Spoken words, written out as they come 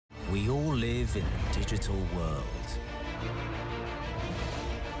We all live in a digital world.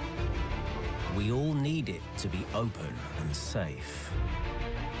 We all need it to be open and safe.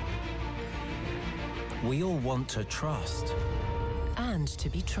 We all want to trust. And to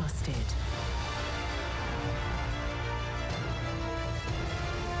be trusted.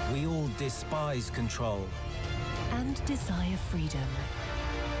 We all despise control. And desire freedom.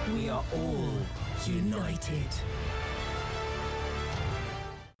 We are all united.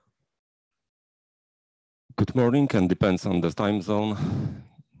 Good morning, and depends on the time zone.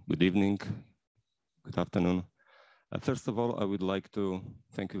 Good evening, good afternoon. First of all, I would like to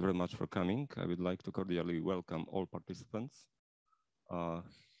thank you very much for coming. I would like to cordially welcome all participants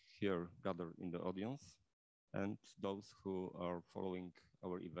here gathered in the audience and those who are following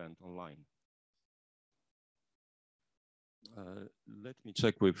our event online. Let me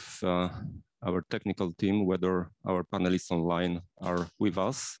check with our technical team whether our panelists online are with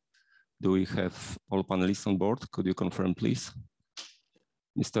us. Do we have all panelists on board? Could you confirm, please?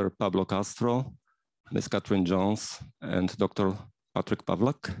 Mr. Pablo Castro, Ms. Catherine Jones, and Dr. Patrick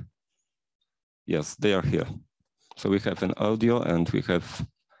Pawlak? Yes, they are here. So we have an audio and we have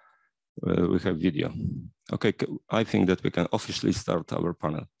video. Okay, I think that we can officially start our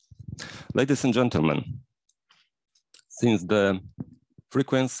panel. Ladies and gentlemen, since the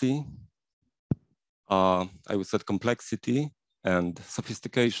frequency, I would say complexity and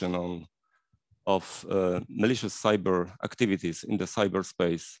sophistication of malicious cyber activities in the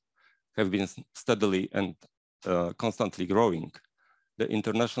cyberspace have been steadily and constantly growing, the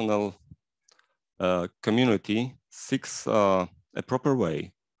international community seeks a proper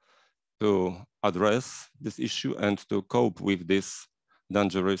way to address this issue and to cope with this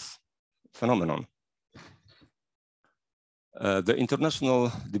dangerous phenomenon. The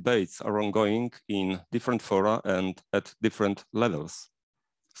international debates are ongoing in different fora and at different levels,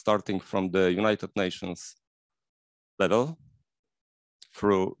 starting from the United Nations level,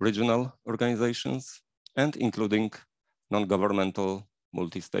 through regional organizations, and including non-governmental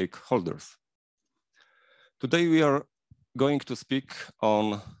multi-stakeholders. Today we are going to speak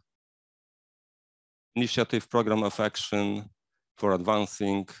on initiative program of action for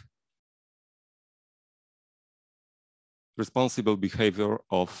advancing responsible behavior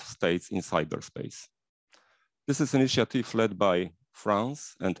of states in cyberspace. This is an initiative led by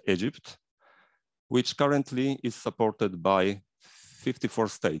France and Egypt, which currently is supported by 54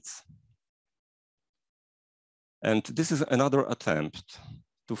 states. And this is another attempt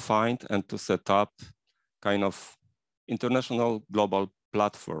to find and to set up kind of international global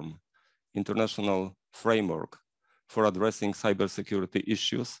platform, international framework for addressing cybersecurity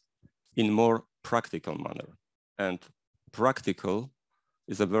issues in more practical manner. And practical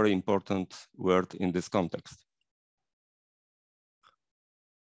is a very important word in this context.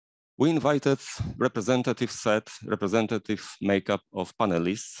 We invited representative makeup of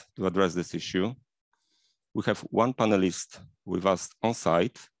panelists to address this issue. We have one panelist with us on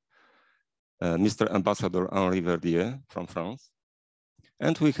site, Mr. Ambassador Henri Verdier from France.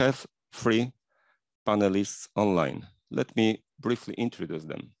 And we have 3 panelists online. Let me briefly introduce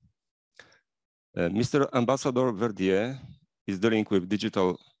them. Mr. Ambassador Verdier is dealing with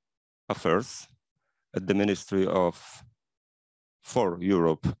digital affairs at the Ministry for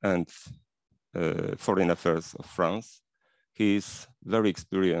Europe and Foreign Affairs of France. He is very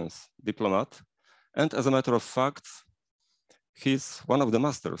experienced diplomat. And as a matter of fact, he's one of the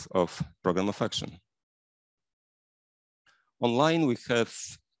masters of program of action. Online, we have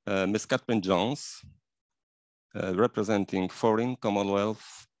Ms. Catherine Jones, representing Foreign,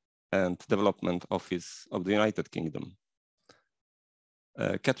 Commonwealth, and Development Office of the United Kingdom.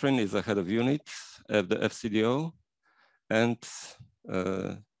 Catherine is the head of unit of the FCDO, and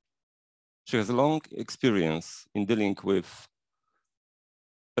she has a long experience in dealing with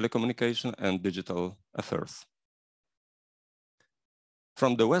telecommunication and digital affairs.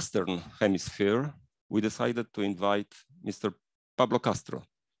 From the Western Hemisphere, we decided to invite Mr. Pablo Castro,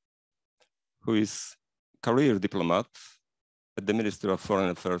 who is career diplomat at the Ministry of Foreign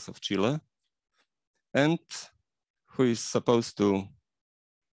Affairs of Chile, and who is supposed to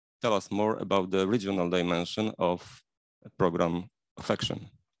tell us more about the regional dimension of a program of action.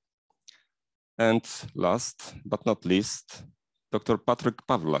 And last but not least, Dr. Patrick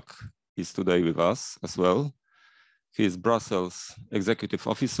Pawlak is today with us as well. He is Brussels Executive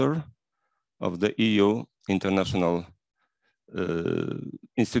Officer of the EU International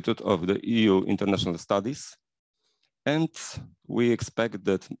Institute of the EU International Studies. And we expect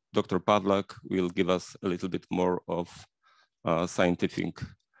that Dr. Pawlak will give us a little bit more of scientific,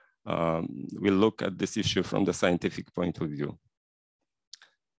 we'll look at this issue from the scientific point of view.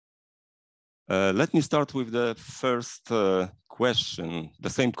 Let me start with the first question, the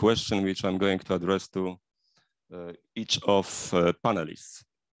same question which I'm going to address to each of panelists.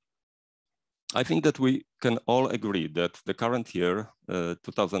 I think that we can all agree that the current year,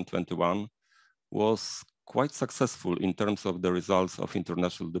 2021, was quite successful in terms of the results of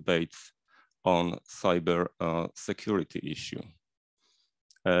international debates on cyber security issue.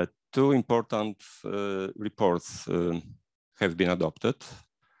 Two important reports have been adopted.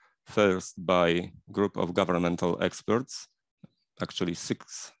 First by a group of governmental experts, actually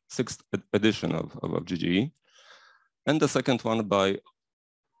sixth edition of GGE, and the second one by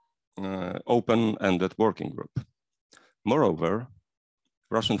open-ended working group. Moreover,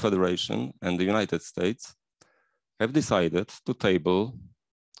 Russian Federation and the United States have decided to table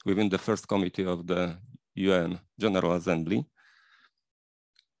within the first committee of the UN General Assembly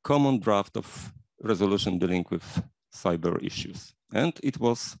common draft of resolution dealing with cyber issues. And it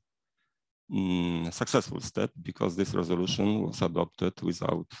was a successful step because this resolution was adopted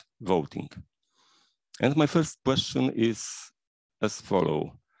without voting. And my first question is as follows.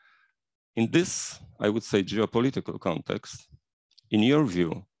 In this, I would say, geopolitical context, in your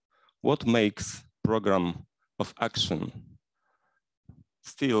view, what makes program of action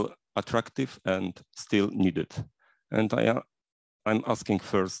still attractive and still needed? And I'm asking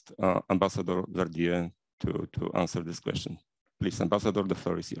first Ambassador Verdier to answer this question. Please, Ambassador, the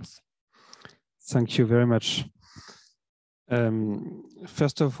floor is yours. Thank you very much.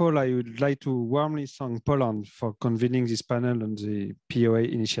 First of all, I would like to warmly thank Poland for convening this panel on the PoA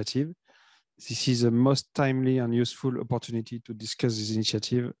initiative. This is the most timely and useful opportunity to discuss this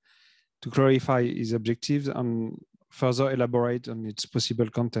initiative, to clarify its objectives and further elaborate on its possible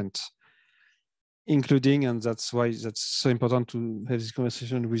content, including, and that's why that's so important to have this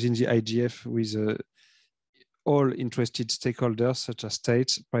conversation within the IGF with all interested stakeholders such as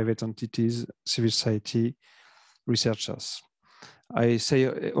states, private entities, civil society, researchers. I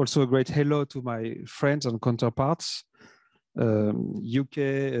say also a great hello to my friends and counterparts.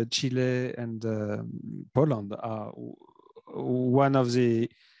 UK, Chile, and Poland are one of the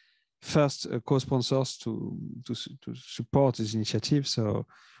first co-sponsors to support this initiative. So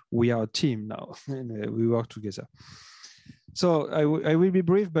we are a team now, and we work together. So I will be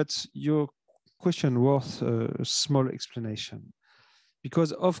brief, but your question worth a small explanation,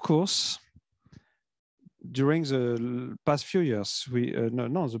 because of course, during the past few years,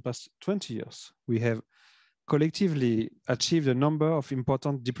 the past 20 years, we have collectively achieved a number of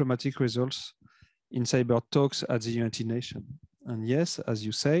important diplomatic results in cyber talks at the United Nations. And yes, as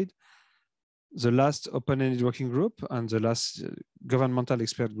you said, the last open-ended working group and the last governmental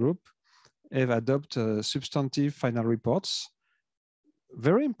expert group have adopted substantive final reports,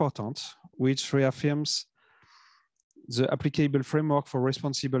 very important, which reaffirms the applicable framework for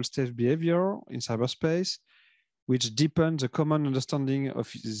responsible state behavior in cyberspace, which deepens the common understanding of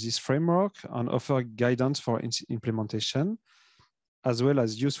this framework and offer guidance for implementation, as well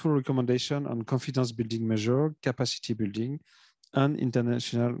as useful recommendation on confidence building measure, capacity building, and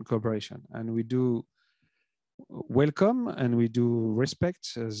international cooperation. And we do welcome and we do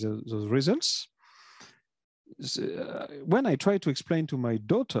respect those results. When I try to explain to my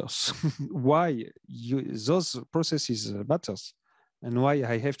daughters why those processes matters and why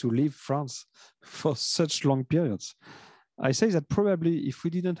I have to leave France for such long periods, I say that probably if we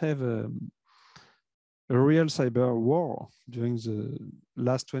didn't have a real cyber war during the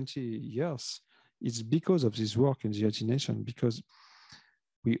last 20 years, it's because of this work in the United Nations, because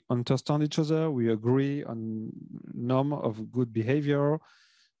we understand each other, we agree on norm of good behavior,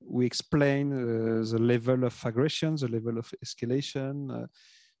 we explain the level of aggression, the level of escalation,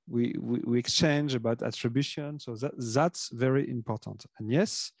 we exchange about attribution, so that's very important. And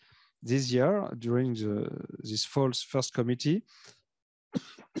yes, this year, during this fall's first committee,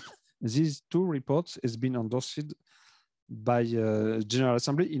 these two reports has been endorsed by General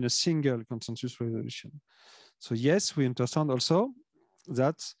Assembly in a single consensus resolution. So yes, we understand also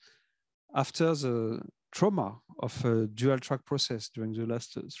that after the trauma of a dual track process during the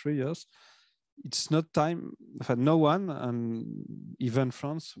last 3 years, it's not time, no one, and even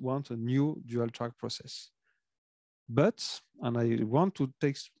France, want a new dual track process. But, and I want to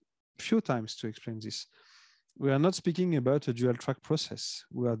take a few times to explain this, we are not speaking about a dual track process.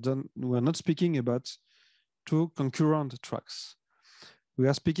 We are not speaking about two concurrent tracks. We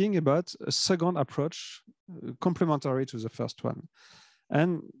are speaking about a second approach complementary to the first one.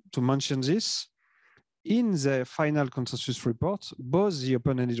 And to mention this, in the final consensus report, both the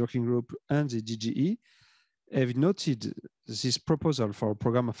Open-Ended Working Group and the GGE have noted this proposal for a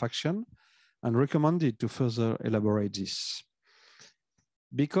program of action and recommended to further elaborate this.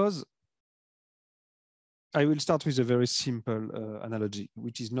 Because I will start with a very simple analogy,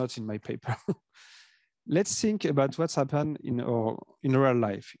 which is not in my paper. Let's think about what's happened in real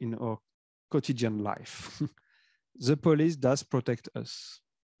life, in our quotidian life. The police does protect us,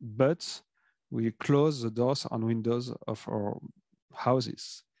 but we close the doors and windows of our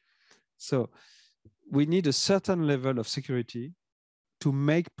houses. So we need a certain level of security to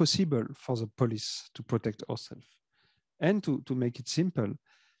make possible for the police to protect ourselves. And to make it simple,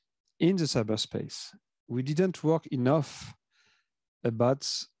 in the cyberspace, we didn't work enough about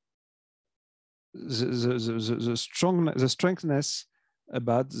the strengthness,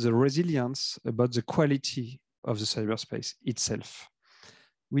 about the resilience, about the quality of the cyberspace itself.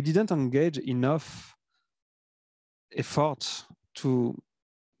 We didn't engage enough effort to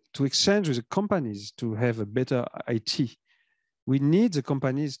exchange with the companies to have a better IT. We need the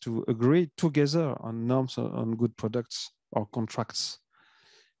companies to agree together on norms on good products or contracts.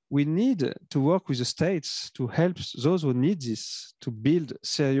 We need to work with the states to help those who need this to build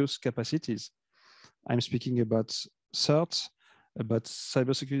serious capacities. I'm speaking about CERT, about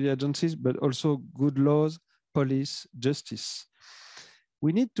cybersecurity agencies, but also good laws, police, justice.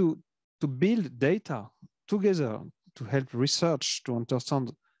 We need to build data together to help research, to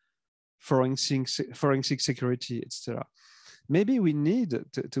understand forensic security, etc. Maybe we need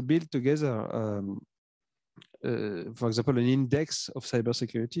to build together, for example, an index of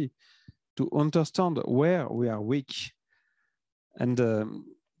cybersecurity to understand where we are weak. And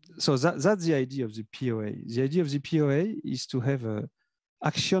so that's the idea of the POA. The idea of the POA is to have an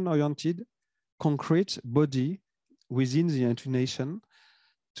action-oriented, concrete body within the United Nations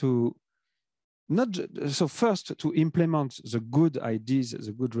to so first to implement the good ideas,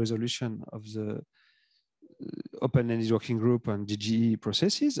 the good resolution of the open-ended working group and DGE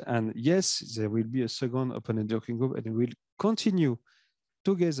processes. And yes, there will be a second open-ended working group, and we will continue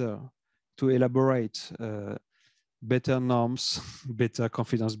together to elaborate better norms, better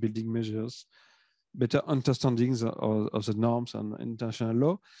confidence building measures, better understandings of the norms and international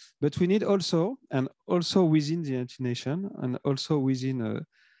law. But we need also, and also within the United Nations, and also within an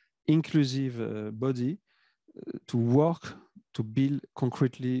inclusive body, to work to build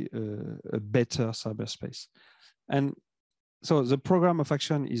concretely a better cyberspace. And so the program of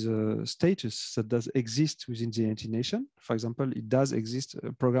action is a status that does exist within the United Nations. For example, it does exist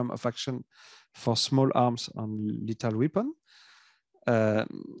a program of action for small arms and lethal weapons.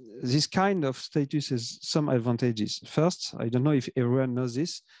 This kind of status has some advantages. First, I don't know if everyone knows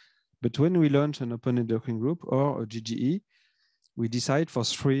this, but when we launch an open-ended working group or a GGE, we decide for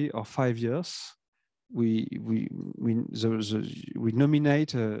 3 or 5 years. We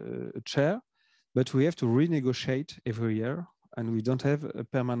nominate a chair, but we have to renegotiate every year, and we don't have a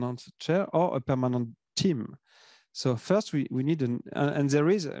permanent chair or a permanent team. So first we need and there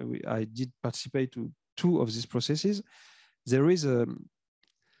is, I did participate to 2 of these processes. There is a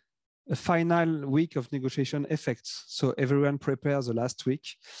final week of negotiation effects. So everyone prepares the last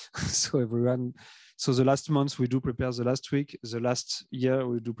week. So the last month we do prepare the last week, the last year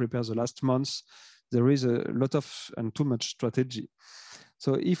we do prepare the last month. There is a lot of and too much strategy.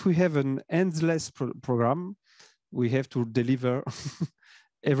 So if we have an endless program, we have to deliver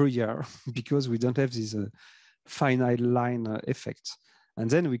every year because we don't have this finite line effect. And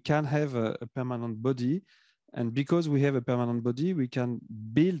then we can have a permanent body. And because we have a permanent body, we can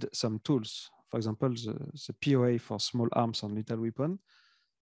build some tools. For example, the POA for small arms and lethal weapons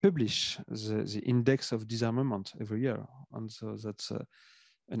publish the index of disarmament every year. And so that's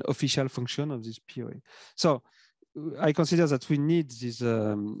an official function of this POA. So I consider that we need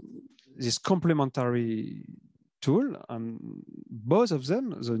this complementary tool, and both of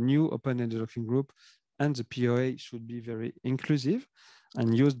them, the new open-ended working group and the POA, should be very inclusive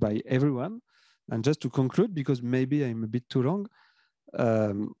and used by everyone. And just to conclude, because maybe I'm a bit too long,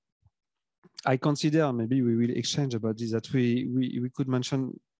 I consider, maybe we will exchange about this, that we could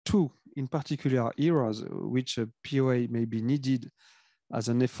mention 2 in particular areas which a POA may be needed as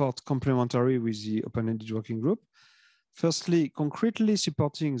an effort complementary with the open-ended working group. Firstly, concretely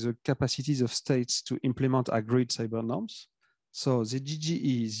supporting the capacities of states to implement agreed cyber norms. So the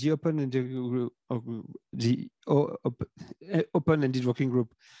GGE, the open-ended working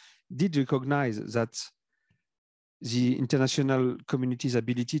group did recognize that the international community's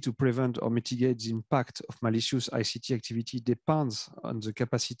ability to prevent or mitigate the impact of malicious ICT activity depends on the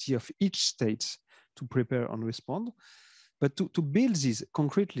capacity of each state to prepare and respond. But to build this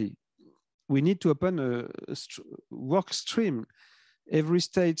concretely, we need to open a work stream. Every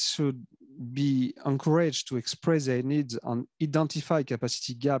state should be encouraged to express their needs and identify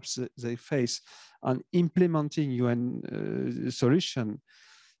capacity gaps they face and implementing UN solution.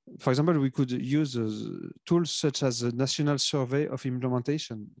 For example, we could use tools such as the National Survey of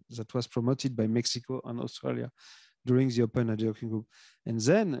Implementation that was promoted by Mexico and Australia during the Open Agile Working Group. And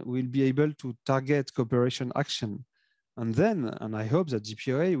then we'll be able to target cooperation action. And then, and I hope that the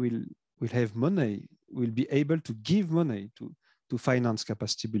PoA will have money, will be able to give money to finance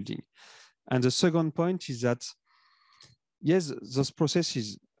capacity building. And the second point is that, yes, those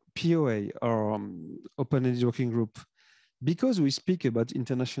processes, PoA or Open Agile Working Group, because we speak about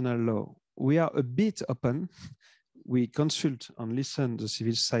international law, we are a bit open. We consult and listen to the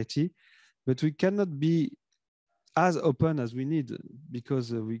civil society, but we cannot be as open as we need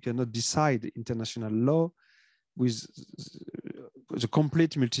because we cannot decide international law with the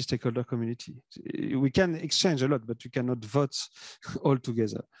complete multi-stakeholder community. We can exchange a lot, but we cannot vote all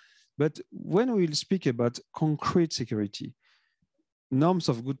together. But when we will speak about concrete security, norms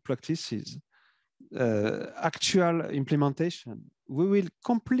of good practices, actual implementation, we will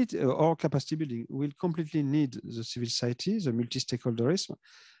complete our capacity building. We'll completely need the civil society, the multi-stakeholderism,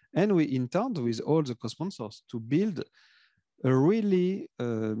 and we intend with all the co-sponsors to build a really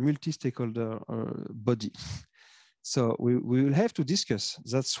multi-stakeholder body. So we will have to discuss.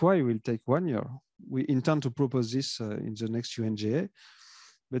 That's why it will take 1 year. We intend to propose this in the next UNGA,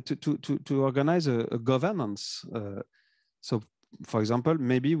 but to organize a governance. So, for example,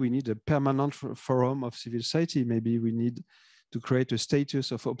 maybe we need a permanent forum of civil society. Maybe we need to create a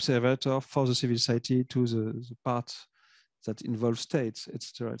status of observer for the civil society to the part that involve states,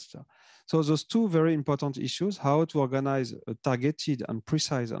 etc., etc. So those two very important issues, how to organize a targeted and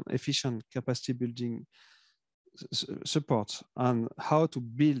precise and efficient capacity building support and how to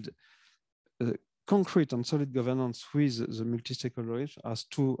build concrete and solid governance with the multi-stakeholders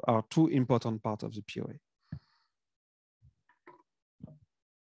are two important parts of the PoA.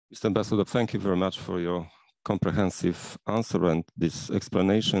 Mr. Ambassador, thank you very much for your comprehensive answer and these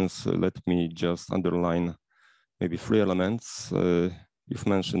explanations. Let me just underline maybe 3 elements. You've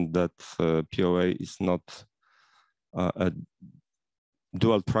mentioned that PoA is not a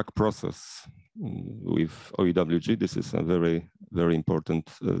dual track process with OEWG. This is a very, very important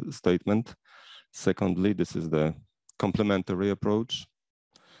statement. Secondly, this is the complementary approach.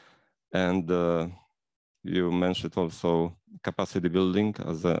 And you mentioned also capacity building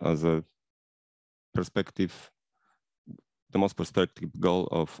as a perspective, the most perspective goal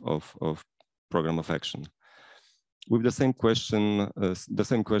of program of action. With the same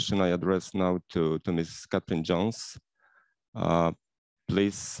question I address now to Ms. Catherine Jones.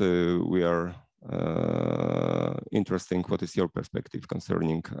 Please, we are interested. What is your perspective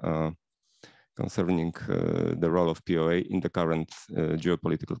concerning the role of PoA in the current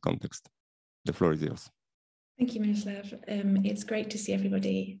geopolitical context? The floor is yours. Thank you, Miroslav. It's great to see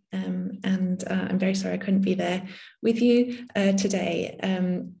everybody, and I'm very sorry I couldn't be there with you today.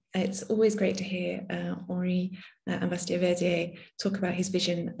 It's always great to hear Henri, Ambassador Verdier, talk about his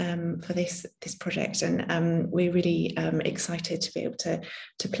vision for this project, and we're really excited to be able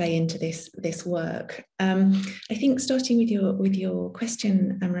to play into this work. I think starting with your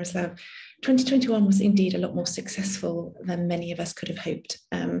question, Miroslav, 2021 was indeed a lot more successful than many of us could have hoped.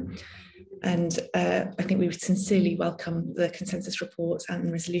 And I think we would sincerely welcome the consensus reports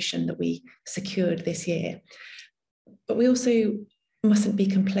and resolution that we secured this year. But we also mustn't be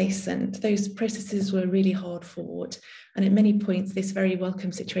complacent. Those processes were really hard fought. And at many points, this very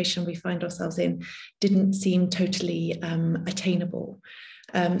welcome situation we find ourselves in didn't seem totally attainable.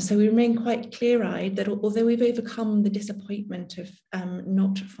 So we remain quite clear-eyed that although we've overcome the disappointment of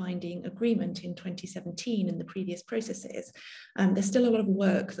not finding agreement in 2017 in the previous processes, there's still a lot of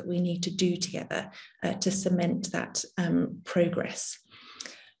work that we need to do together to cement that progress.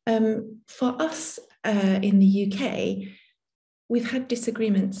 For us in the UK, we've had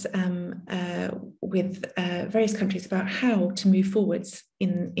disagreements with various countries about how to move forwards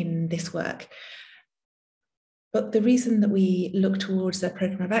in this work. But the reason that we look towards the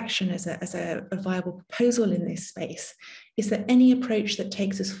programme of action as a viable proposal in this space is that any approach that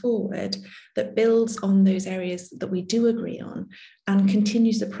takes us forward, that builds on those areas that we do agree on and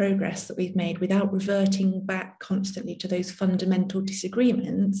continues the progress that we've made without reverting back constantly to those fundamental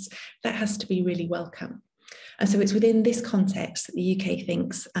disagreements, that has to be really welcome. And so it's within this context that the UK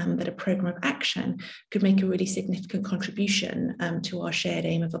thinks that a programme of action could make a really significant contribution to our shared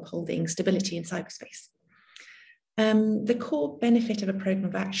aim of upholding stability in cyberspace. The core benefit of a programme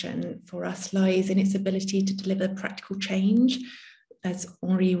of action for us lies in its ability to deliver practical change, as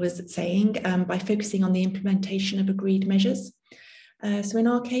Henri was saying, by focusing on the implementation of agreed measures. So in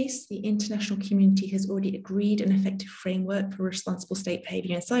our case, the international community has already agreed an effective framework for responsible state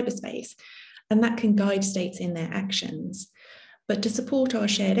behaviour in cyberspace, and that can guide states in their actions. But to support our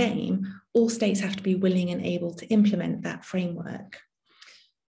shared aim, all states have to be willing and able to implement that framework.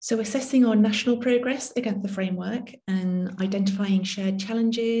 So assessing our national progress against the framework and identifying shared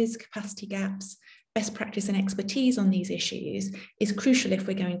challenges, capacity gaps, best practice and expertise on these issues is crucial if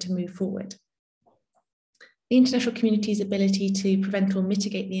we're going to move forward. The international community's ability to prevent or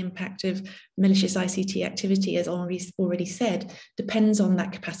mitigate the impact of malicious ICT activity, as already said, depends on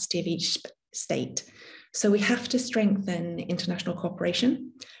that capacity of each state. So we have to strengthen international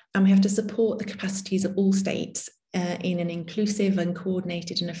cooperation, and we have to support the capacities of all states in an inclusive and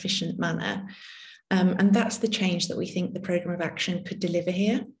coordinated and efficient manner. And that's the change that we think the programme of action could deliver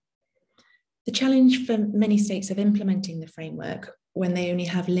here. The challenge for many states of implementing the framework when they only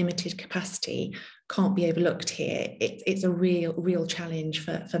have limited capacity can't be overlooked here. It's a real challenge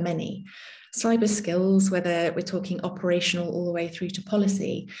for many. Cyber skills, whether we're talking operational all the way through to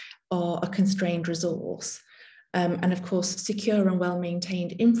policy, are a constrained resource. And of course, secure and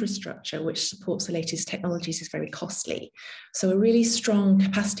well-maintained infrastructure, which supports the latest technologies, is very costly. So a really strong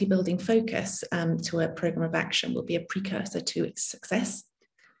capacity building focus to a programme of action will be a precursor to its success.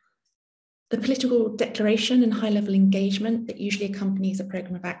 The political declaration and high-level engagement that usually accompanies a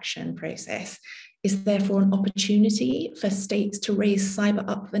programme of action process is therefore an opportunity for states to raise cyber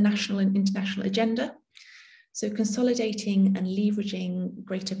up the national and international agenda. So consolidating and leveraging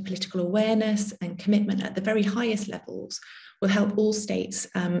greater political awareness and commitment at the very highest levels will help all states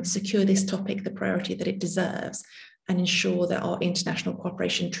secure this topic the priority that it deserves and ensure that our international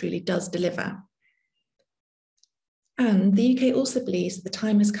cooperation truly does deliver. And the UK also believes that the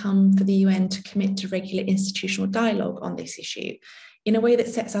time has come for the UN to commit to regular institutional dialogue on this issue in a way that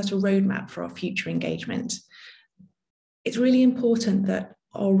sets out a roadmap for our future engagement. It's really important that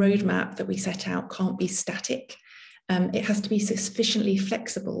our roadmap that we set out can't be static. It has to be sufficiently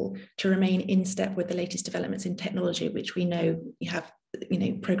flexible to remain in step with the latest developments in technology, which we know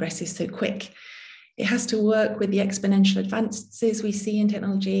progress is so quick. It has to work with the exponential advances we see in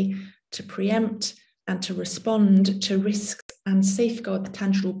technology to preempt and to respond to risks and safeguard the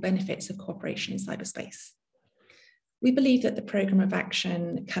tangible benefits of cooperation in cyberspace. We believe that the programme of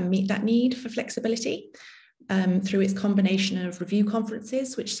action can meet that need for flexibility through its combination of review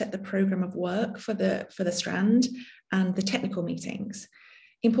conferences, which set the programme of work for the strand, and the technical meetings.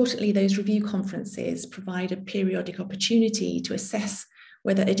 Importantly, those review conferences provide a periodic opportunity to assess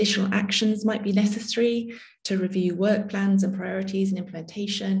whether additional actions might be necessary, to review work plans and priorities and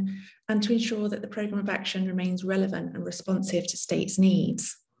implementation, and to ensure that the programme of action remains relevant and responsive to states'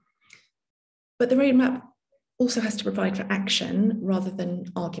 needs. But the roadmap also has to provide for action rather than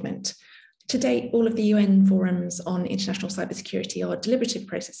argument. To date, all of the UN forums on international cybersecurity are deliberative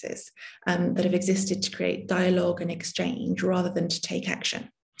processes that have existed to create dialogue and exchange rather than to take action.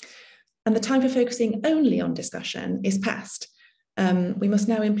 And the time for focusing only on discussion is past. We must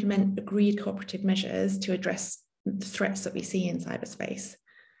now implement agreed cooperative measures to address the threats that we see in cyberspace.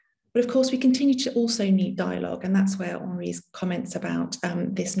 But of course, we continue to also need dialogue, and that's where Henri's comments about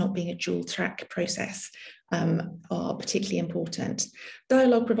this not being a dual track process are particularly important.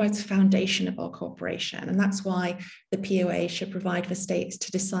 Dialogue provides a foundation of our cooperation, and that's why the PoA should provide for states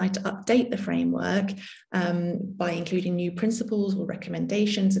to decide to update the framework by including new principles or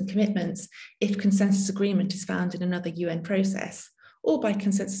recommendations and commitments if consensus agreement is found in another UN process, or by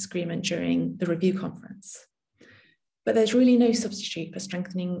consensus agreement during the review conference. But there's really no substitute for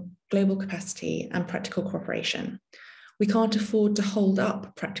strengthening global capacity and practical cooperation. We can't afford to hold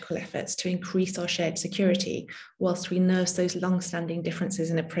up practical efforts to increase our shared security whilst we nurse those long-standing differences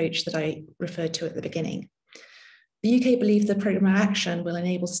in approach that I referred to at the beginning. The UK believes the programme of action will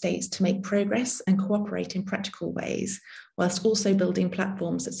enable states to make progress and cooperate in practical ways, whilst also building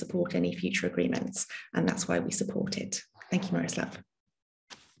platforms that support any future agreements. And that's why we support it. Thank you, Miroslav.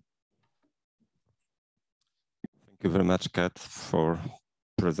 Thank you very much, Kat, for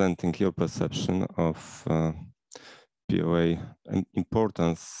presenting your perception of PoA and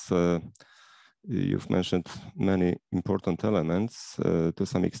importance. You've mentioned many important elements, to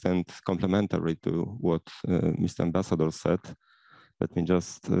some extent complementary to what Mr. Ambassador said. Let me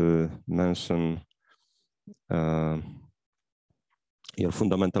just mention your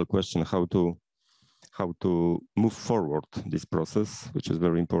fundamental question, how to move forward this process, which is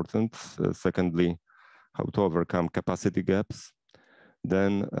very important. Secondly, how to overcome capacity gaps.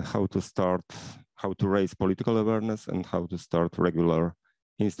 Then how to raise political awareness and how to start regular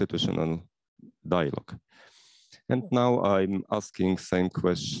institutional dialogue. And now I'm asking same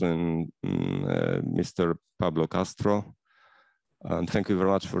question, Mr. Pablo Castro. And thank you very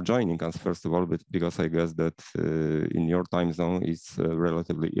much for joining us, first of all, because I guess that in your time zone it's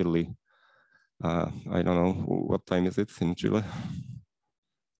relatively early I don't know, what time is it in Chile?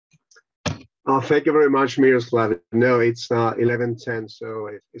 Thank you very much, Miroslav. No, it's 11:10, so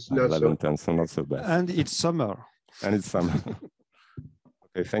it's not 11:10, so not so bad. And it's summer. And it's summer.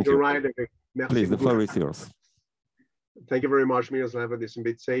 Okay, thank You're you. right. Merci Please, the beaucoup. floor is yours. Thank you very much, Miroslav, for this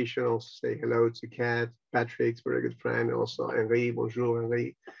invitation. Also say hello to Kat, Patrick's very good friend, and also Henri. Bonjour,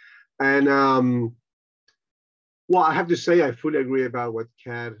 Henri. And well, I have to say I fully agree about what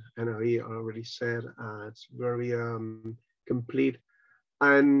Kat and Henri already said. It's very complete.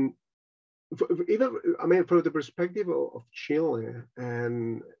 And even, I mean, from the perspective of Chile,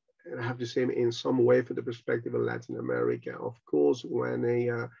 and I have to say in some way for the perspective of Latin America, of course, when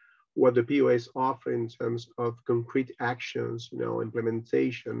what the POA is offering in terms of concrete actions,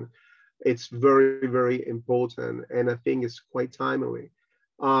 implementation, it's very, very important. And I think it's quite timely.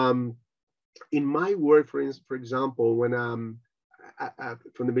 In my work, for example, when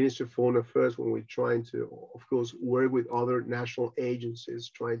from the Ministry of Foreign Affairs, when we're trying to, of course, work with other national agencies,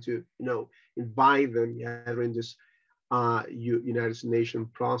 trying to, invite them in this United Nations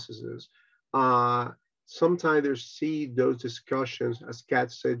processes. Sometimes they see those discussions, as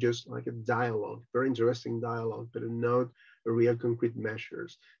Kat said, just like a dialogue, very interesting dialogue, but not a real concrete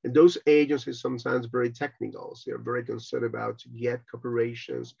measures. And those agencies sometimes very technical. So they're very concerned about to get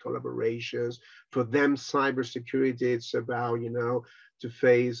cooperations, collaborations. For them, cybersecurity, it's about, to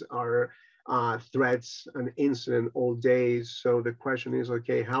face our threats and incident all day. So the question is,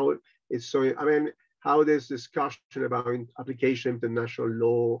 okay, how this discussion about application of international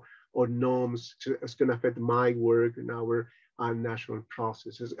law or norms is going to affect my work and our national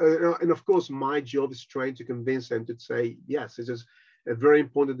processes. And of course, my job is trying to convince them to say, yes, this is a very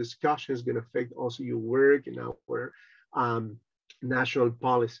important discussion. It's going to affect also your work and our national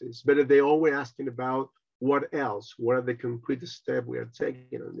policies. But they're always asking about what else? What are the concrete steps we are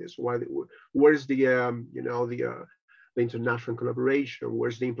taking on this? Where's the international collaboration?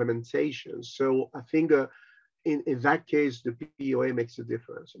 Where's the implementation? So I think in that case, the POA makes a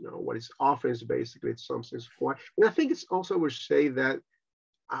difference. What it's offering is basically it's something quite, and I think it's also we say that,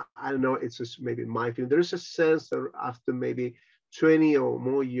 I don't know, it's just maybe my feeling. There's a sense that after maybe 20 or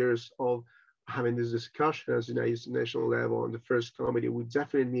more years of having this discussion as United national level on the first committee, we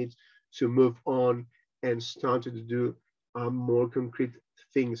definitely need to move on and start to do more concrete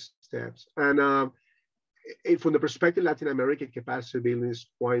steps. And from the perspective of Latin American capacity building is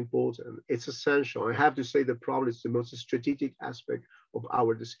quite important. It's essential. I have to say that probably it's the most strategic aspect of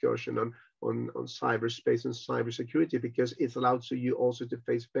our discussion on cyberspace and cybersecurity, because it's allowed you also to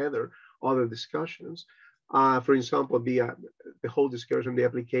face better other discussions. For example, the whole discussion, the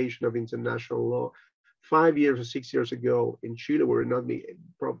application of international law. 5 years or 6 years ago in Chile, we were not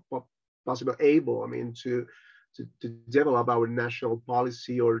possible able, to develop our national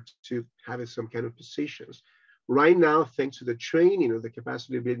policy or to have some kind of positions. Right now, thanks to the training of the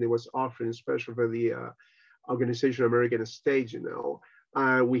capacity building was offered, especially for the Organization of American States,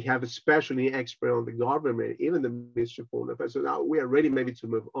 we have especially expert on the government, even the Ministry of Foreign Affairs. So now we are ready maybe to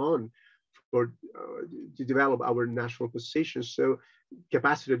move on to develop our national positions. So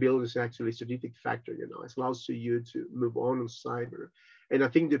capacity building is actually a strategic factor, it allows you to move on cyber. And I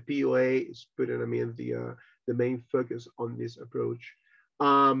think the POA is putting, the main focus on this approach.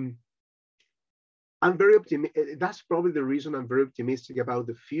 I'm very optimistic. That's probably the reason I'm very optimistic about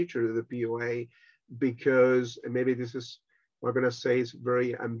the future of the POA, because maybe this is, I'm going to say it's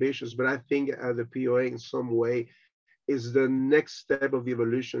very ambitious, but I think the POA in some way is the next step of the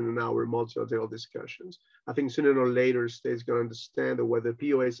evolution in our multilateral discussions. I think sooner or later, states going to understand that what the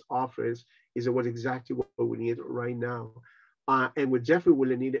POA offers is what exactly what we need right now. And we definitely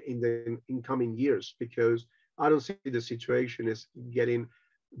will need it in the incoming years, because I don't see the situation is getting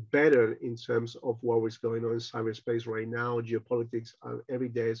better in terms of what is going on in cyberspace right now. Geopolitics every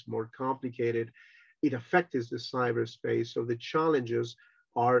day is more complicated. It affects the cyberspace. So the challenges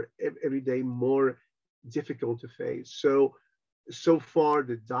are every day more difficult to face. So far,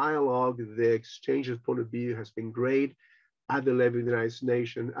 the dialogue, the exchange of point of view has been great at the level of the United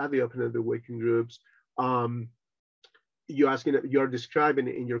Nations, at the opening of the working groups. You're describing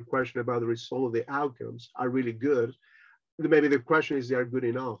in your question about the result of the outcomes are really good. Maybe the question is, they are good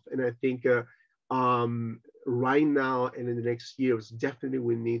enough? And I think right now and in the next years, definitely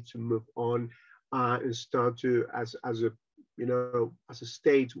we need to move on and start to, as a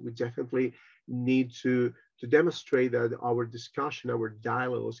state, we definitely need to demonstrate that our discussion, our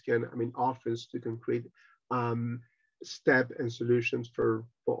dialogues can, offers to concrete step and solutions for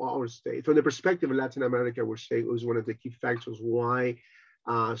our state. From the perspective of Latin America, we're saying it was one of the key factors why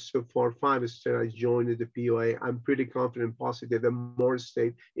So for 5 states joined the POA, I'm pretty confident and positive that more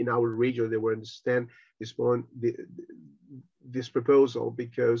states in our region they will understand this proposal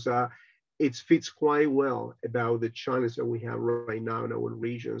because it fits quite well about the challenges that we have right now in our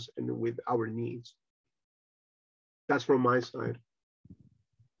regions and with our needs. That's from my side.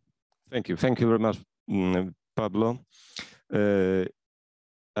 Thank you. Thank you very much, Pablo.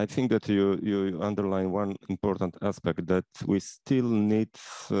 I think that you underline one important aspect, that we still need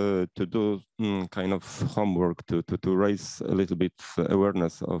to do kind of homework to raise a little bit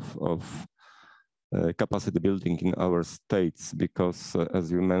awareness of capacity building in our states, because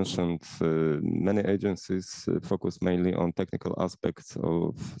as you mentioned, many agencies focus mainly on technical aspects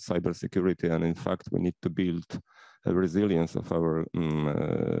of cybersecurity, and in fact we need to build a resilience of our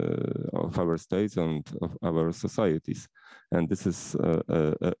states and of our societies, and this is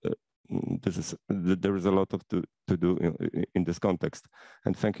there is a lot to do in this context.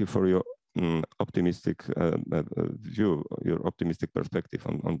 And thank you for your optimistic view, your optimistic perspective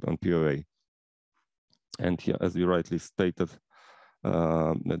on POA. And yeah, as you rightly stated,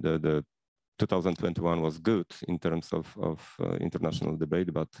 the 2021 was good in terms of international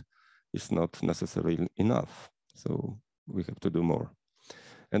debate, but it's not necessarily enough. So we have to do more.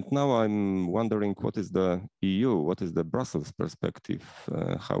 And now I'm wondering, what is the EU, what is the Brussels perspective?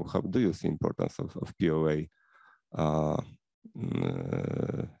 How do you see importance of POA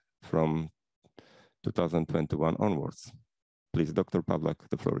from 2021 onwards? Please, Dr. Pawlak,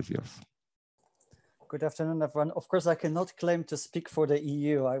 the floor is yours. Good afternoon, everyone. Of course, I cannot claim to speak for the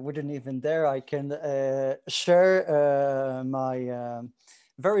EU. I wouldn't even dare. I can share my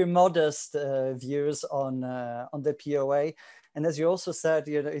very modest views on the POA. And as you also said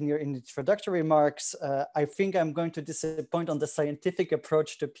in your introductory remarks, I think I'm going to disappoint on the scientific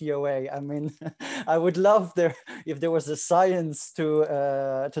approach to POA. I mean, I would love if there was a science to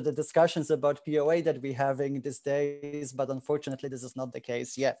the discussions about POA that we're having these days, but unfortunately, this is not the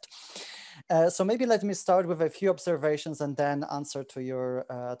case yet. So maybe let me start with a few observations and then answer to your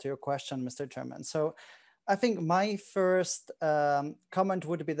question, Mr. Chairman. So I think my first comment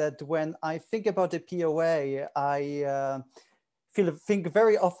would be that when I think about the POA, I think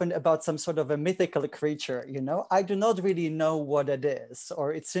very often about some sort of a mythical creature, you know? I do not really know what it is,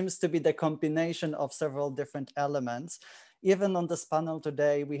 or it seems to be the combination of several different elements. Even on this panel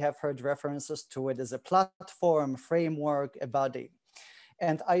today, we have heard references to it as a platform, framework, a body.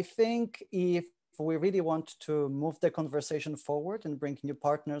 And I think if we really want to move the conversation forward and bring new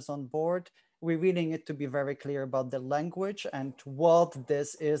partners on board, we really need to be very clear about the language and what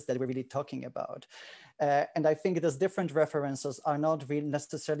this is that we're really talking about. And I think those different references are not really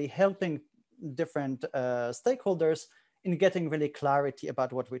necessarily helping different stakeholders in getting really clarity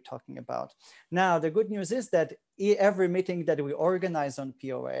about what we're talking about. Now, the good news is that every meeting that we organize on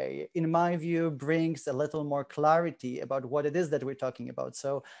POA, in my view, brings a little more clarity about what it is that we're talking about.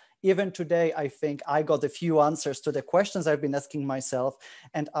 So even today, I think I got a few answers to the questions I've been asking myself,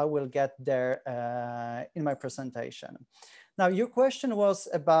 and I will get there in my presentation. Now, your question was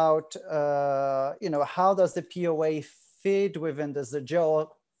about, how does the POA fit within this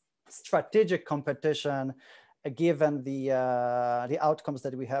geostrategic competition, given the outcomes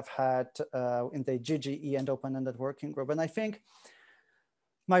that we have had in the GGE and open-ended working group. And I think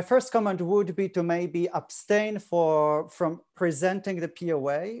my first comment would be to maybe abstain from presenting the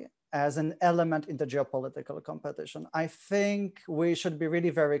POA as an element in the geopolitical competition. I think we should be really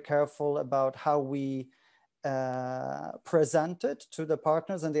very careful about how we present it to the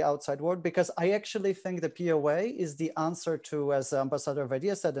partners in the outside world, because I actually think the POA is the answer to, as Ambassador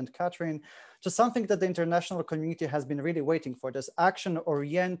Vadia said and Catherine, to something that the international community has been really waiting for, this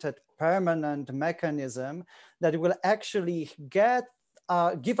action-oriented permanent mechanism that will actually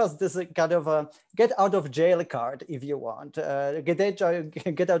give us this kind of a get out of jail card, if you want.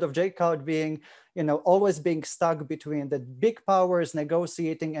 Get out of jail card being, always being stuck between the big powers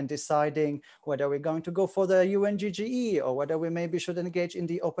negotiating and deciding whether we're going to go for the UNGGE or whether we maybe should engage in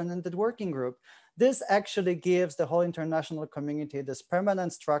the open-ended working group. This actually gives the whole international community this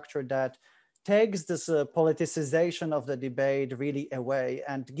permanent structure that takes this politicization of the debate really away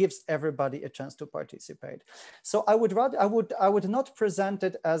and gives everybody a chance to participate. So I would not present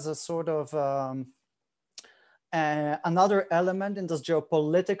it as a sort of another element in this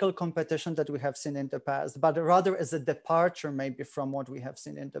geopolitical competition that we have seen in the past, but rather as a departure maybe from what we have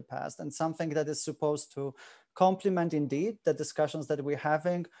seen in the past, and something that is supposed to complement indeed the discussions that we're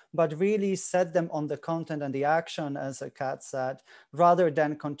having, but really set them on the content and the action, as Kat said, rather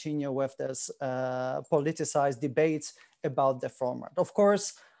than continue with this politicized debates about the format. Of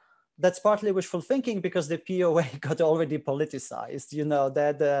course, that's partly wishful thinking because the POA got already politicized. You know,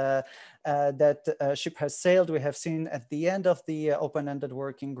 that ship has sailed. We have seen at the end of the open-ended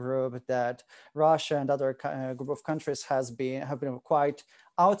working group that Russia and other group of countries have been quite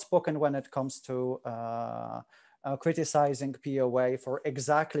outspoken when it comes to criticizing POA for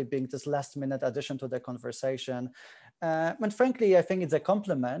exactly being this last-minute addition to the conversation. And frankly, I think it's a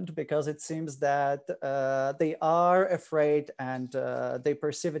compliment because it seems that they are afraid and they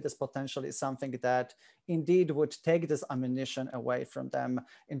perceive it as potentially something that indeed would take this ammunition away from them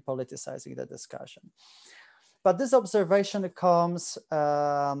in politicizing the discussion. But this observation comes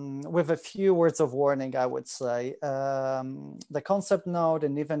with a few words of warning, I would say. The concept note,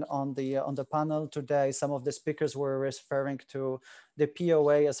 and even on the panel today, some of the speakers were referring to the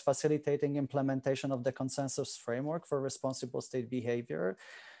POA as facilitating implementation of the consensus framework for responsible state behavior.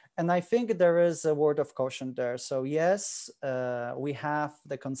 And I think there is a word of caution there. So yes, we have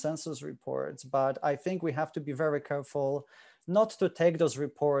the consensus reports, but I think we have to be very careful not to take those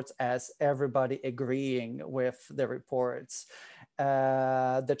reports as everybody agreeing with the reports.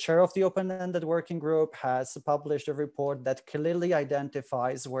 The chair of the open-ended working group has published a report that clearly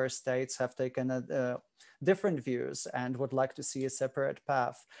identifies where states have taken different views and would like to see a separate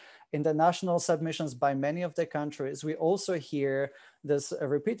path. In the national submissions by many of the countries, we also hear this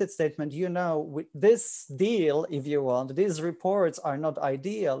repeated statement, you know, this deal, if you want, these reports are not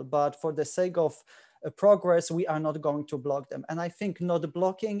ideal, but for the sake of progress, we are not going to block them. And I think not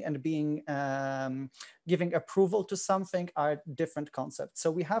blocking and being giving approval to something are different concepts. So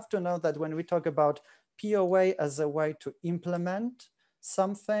we have to know that when we talk about POA as a way to implement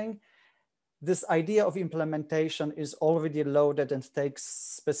something, this idea of implementation is already loaded and takes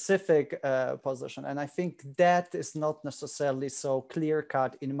specific position. And I think that is not necessarily so clear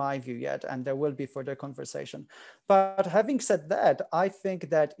cut in my view yet, and there will be further conversation. But having said that, I think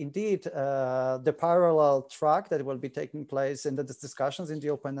that indeed the parallel track that will be taking place in the discussions in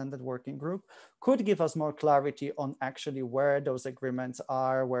the open-ended working group could give us more clarity on actually where those agreements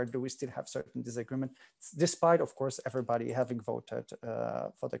are, where do we still have certain disagreement, despite of course, everybody having voted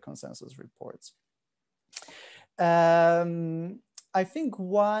for the consensus report. I think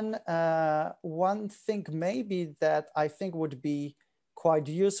one thing maybe that I think would be quite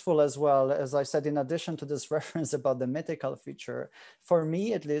useful as well, as I said, in addition to this reference about the mythical feature, for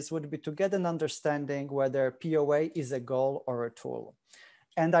me at least would be to get an understanding whether POA is a goal or a tool.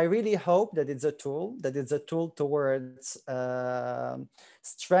 And I really hope that it's a tool towards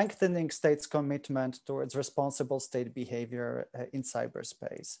strengthening states' commitment towards responsible state behavior in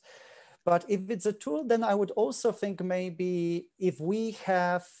cyberspace. But if it's a tool, then I would also think maybe if we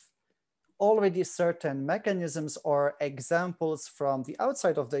have already certain mechanisms or examples from the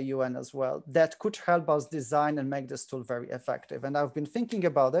outside of the UN as well, that could help us design and make this tool very effective. And I've been thinking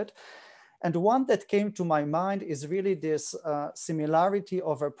about it. And one that came to my mind is really this similarity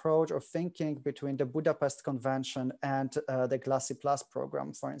of approach or thinking between the Budapest Convention and the GLASI Plus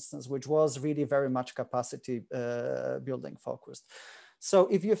program, for instance, which was really very much capacity building focused. So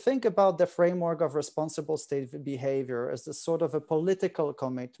if you think about the framework of responsible state behavior as a sort of a political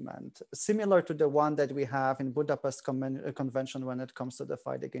commitment, similar to the one that we have in Budapest Convention when it comes to the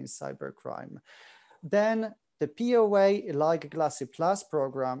fight against cybercrime, then the POA, like GLASI Plus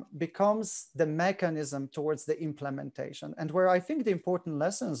program, becomes the mechanism towards the implementation. And where I think the important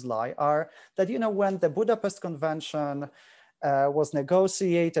lessons lie are that, you know, when the Budapest Convention was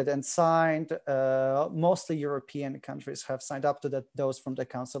negotiated and signed, mostly European countries have signed up to that, those from the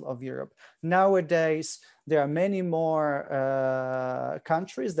Council of Europe. Nowadays, there are many more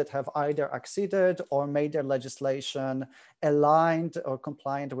countries that have either acceded or made their legislation aligned or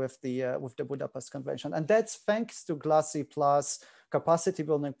compliant with the Budapest Convention. And that's thanks to GLASI Plus capacity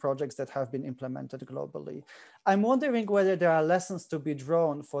building projects that have been implemented globally. I'm wondering whether there are lessons to be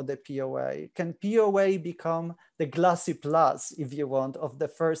drawn for the POA. Can POA become the GLASI Plus, if you want, of the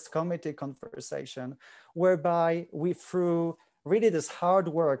first committee conversation, whereby we, through really this hard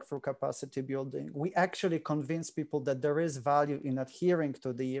work through capacity building, we actually convince people that there is value in adhering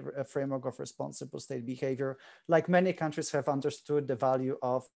to the framework of responsible state behavior, like many countries have understood the value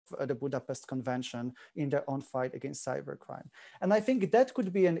of the Budapest Convention in their own fight against cybercrime. And I think that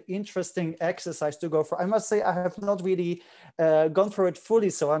could be an interesting exercise to go for. I must say, I have not really gone through it fully,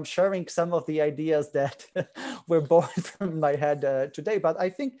 so I'm sharing some of the ideas that were born from my head today, but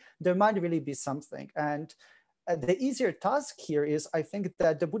I think there might really be something. And the easier task here is, I think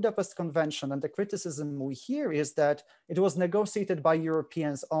that the Budapest Convention and the criticism we hear is that it was negotiated by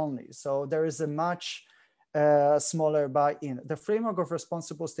Europeans only. So there is a much smaller buy-in. The framework of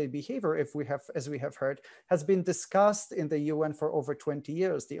responsible state behavior, as we have heard, has been discussed in the UN for over 20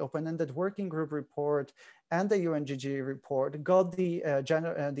 years. The open-ended working group report and the UNGG report got the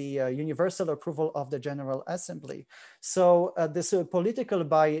universal approval of the General Assembly. So this political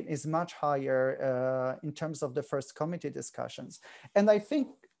buy-in is much higher in terms of the first committee discussions. And I think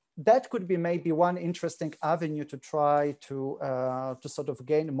that could be maybe one interesting avenue to try to sort of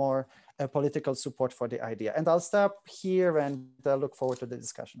gain more political support for the idea. And I'll stop here and look forward to the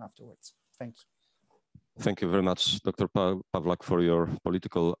discussion afterwards. Thank you. Thank you very much, Dr. Pawlak, for your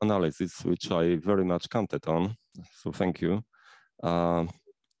political analysis, which I very much counted on. So thank you. Let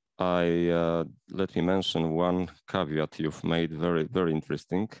me mention one caveat you've made, very, very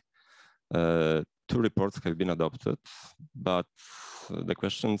interesting. 2 reports have been adopted, but the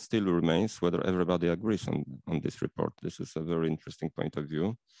question still remains whether everybody agrees on this report. This is a very interesting point of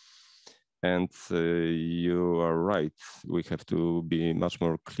view. And you are right, we have to be much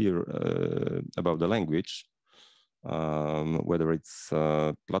more clear about the language, whether it's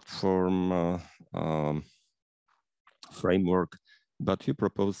platform, framework, but you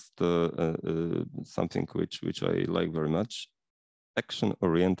proposed something which I like very much,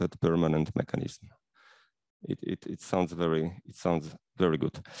 action-oriented permanent mechanism. It sounds very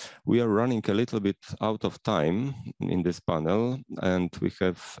good. We are running a little bit out of time in this panel, and we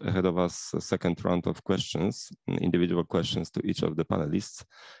have ahead of us a second round of questions, individual questions to each of the panelists.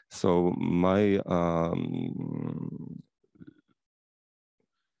 So my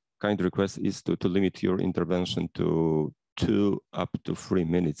kind request is to limit your intervention to 2 up to 3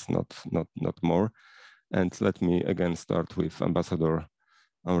 minutes, not more. And let me again start with Ambassador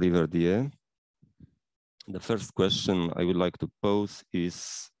Henri Verdier. The first question I would like to pose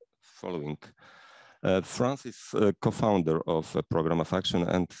is following. France is a co-founder of a program of action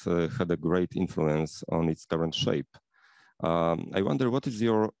and had a great influence on its current shape. I wonder, what is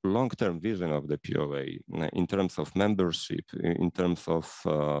your long-term vision of the POA in terms of membership, in terms of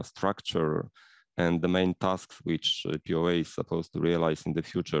structure, and the main tasks which POA is supposed to realize in the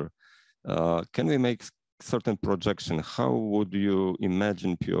future? Can we make certain projection? How would you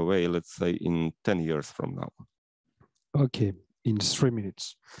imagine POA, let's say, in 10 years from now? Okay, in 3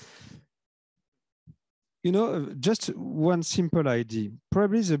 minutes. You know, just one simple idea.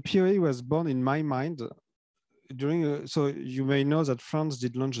 Probably the POA was born in my mind during, so you may know that France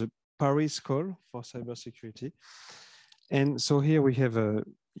did launch a Paris call for cybersecurity. And so here we have a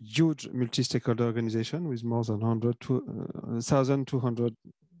huge multi-stakeholder organization with more than 1,200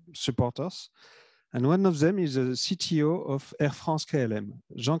 supporters. And one of them is the CTO of Air France KLM,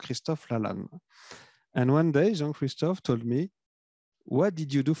 Jean-Christophe Lalanne. And one day, Jean-Christophe told me, "What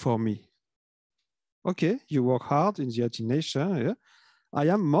did you do for me?" Okay, you work hard in the IT nation. Yeah? I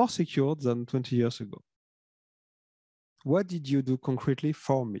am more secure than 20 years ago. What did you do concretely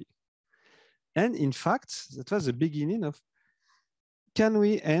for me? And in fact, that was the beginning of, can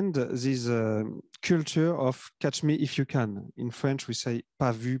we end this culture of catch me if you can? In French, we say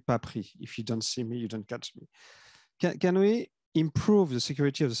pas vu, pas pris. If you don't see me, you don't catch me. Can we improve the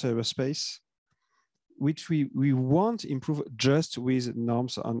security of the cyberspace, which we won't improve just with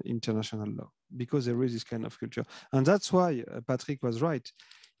norms on international law, because there is this kind of culture. And that's why Patrick was right.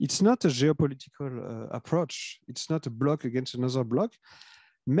 It's not a geopolitical approach. It's not a bloc against another bloc.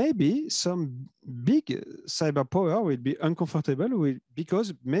 Maybe some big cyber power will be uncomfortable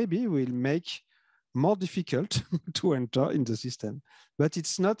because maybe will make more difficult to enter in the system. But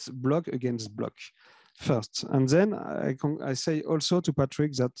it's not bloc against bloc first. And then I say also to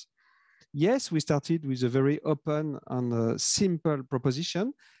Patrick that, yes, we started with a very open and simple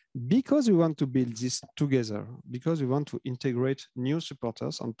proposition because we want to build this together, because we want to integrate new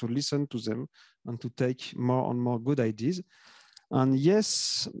supporters and to listen to them and to take more and more good ideas. And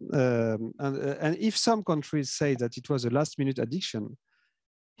yes, and if some countries say that it was a last-minute addiction,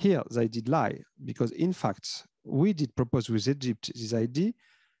 here they did lie, because in fact, we did propose with Egypt this idea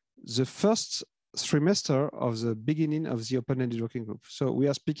the first trimester of the beginning of the open-ended working group. So we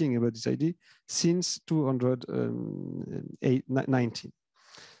are speaking about this idea since 2019.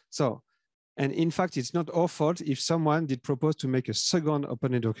 So, and in fact, it's not our fault if someone did propose to make a second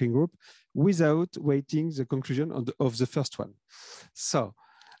open-ended working group without waiting the conclusion of the first one. So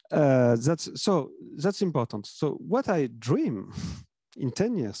that's important. So what I dream in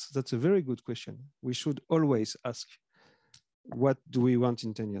 10 years, that's a very good question. We should always ask, what do we want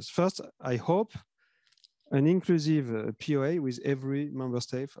in 10 years? First, I hope an inclusive POA with every member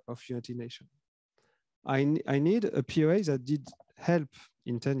state of United Nations. I need a POA that did help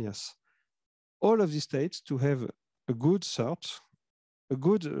in 10 years all of the states to have a good cert, a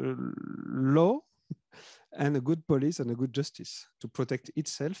good law and a good police and a good justice to protect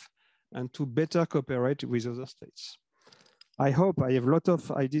itself and to better cooperate with other states. I hope, I have a lot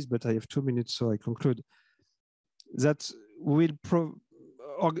of ideas, but I have 2 minutes, so I conclude, that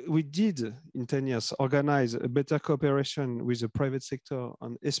we did in 10 years organize a better cooperation with the private sector,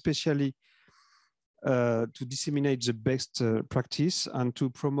 and especially to disseminate the best practice and to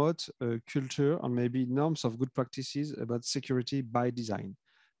promote a culture and maybe norms of good practices about security by design.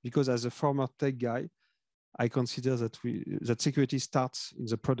 Because as a former tech guy, I consider that security starts in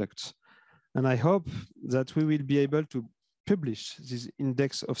the product. And I hope that we will be able to publish this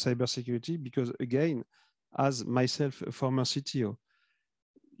index of cybersecurity, because again, as myself, a former CTO,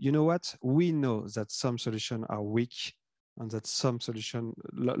 you know what? We know that some solutions are weak and that some solutions,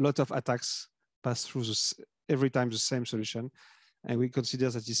 a lot of attacks pass through every time the same solution. And we consider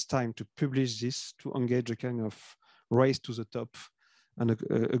that it's time to publish this, to engage a kind of race to the top and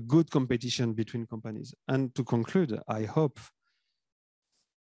a good competition between companies. And to conclude, I hope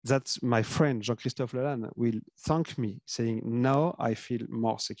that my friend Jean-Christophe Lalanne will thank me, saying, now I feel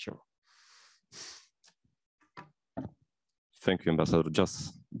more secure. Thank you, Ambassador.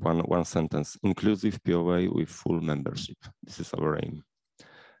 Just one sentence. Inclusive POA with full membership. This is our aim.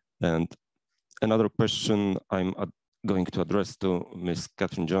 And another question I'm going to address to Ms.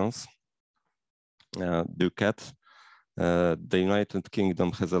 Catherine Jones. Dear Cat, the United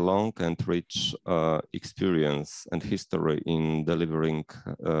Kingdom has a long and rich experience and history in delivering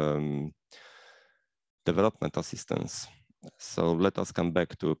development assistance. So let us come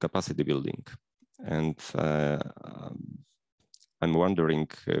back to capacity building. And I'm wondering,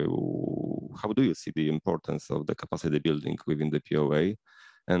 how do you see the importance of the capacity building within the POA,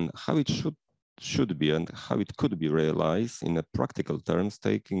 and how it should be and how it could be realized in a practical terms,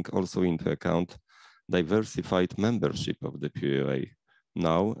 taking also into account diversified membership of the POA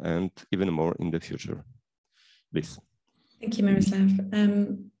now and even more in the future? Please. Thank you, Miroslav.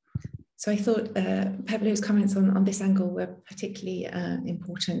 So I thought Pablo's comments on this angle were particularly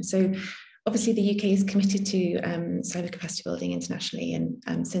important. So obviously the UK is committed to cyber capacity building internationally,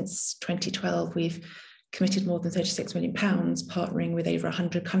 and since 2012 we've committed more than £36 million, partnering with over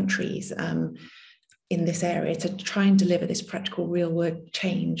 100 countries in this area to try and deliver this practical real world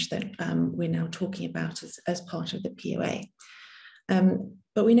change that we're now talking about as part of the POA.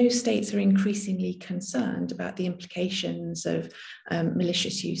 But we know states are increasingly concerned about the implications of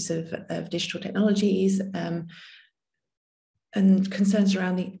malicious use of digital technologies, and concerns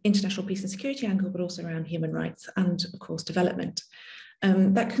around the international peace and security angle, but also around human rights and, of course, development.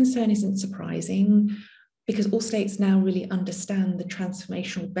 That concern isn't surprising, because all states now really understand the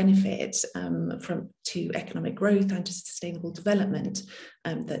transformational benefits to economic growth and to sustainable development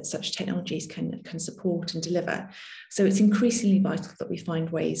that such technologies can support and deliver. So it's increasingly vital that we find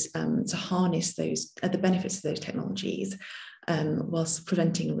ways to harness the benefits of those technologies whilst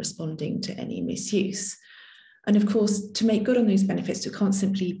preventing and responding to any misuse. And of course, to make good on those benefits, we can't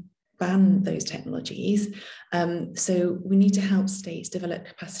simply ban those technologies. So we need to help states develop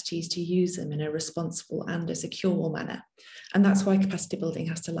capacities to use them in a responsible and a secure manner. And that's why capacity building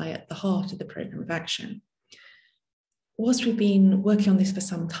has to lie at the heart of the programme of action. Whilst we've been working on this for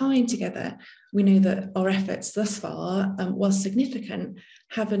some time together, we know that our efforts thus far, while significant,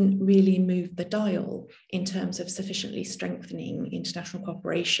 haven't really moved the dial in terms of sufficiently strengthening international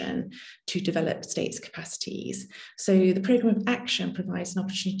cooperation to develop states' capacities. So the programme of action provides an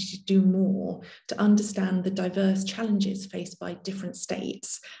opportunity to do more, to understand the diverse challenges faced by different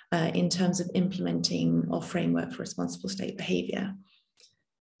states in terms of implementing our framework for responsible state behaviour.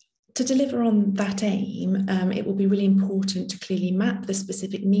 To deliver on that aim, it will be really important to clearly map the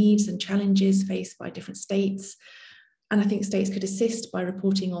specific needs and challenges faced by different states. And I think states could assist by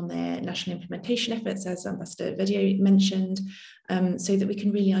reporting on their national implementation efforts, as Ambassador Video mentioned, so that we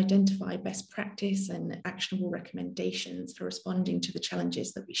can really identify best practice and actionable recommendations for responding to the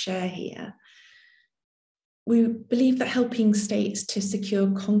challenges that we share here. We believe that helping states to secure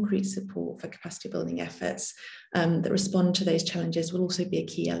concrete support for capacity building efforts that respond to those challenges will also be a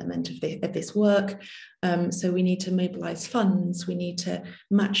key element of this work. So we need to mobilise funds, we need to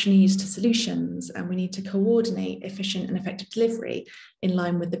match needs to solutions, and we need to coordinate efficient and effective delivery in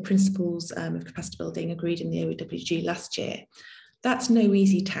line with the principles of capacity building agreed in the OEWG last year. That's no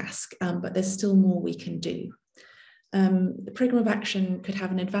easy task, but there's still more we can do. The programme of action could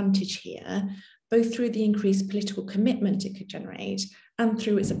have an advantage here, both through the increased political commitment it could generate and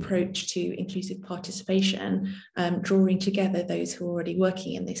through its approach to inclusive participation, drawing together those who are already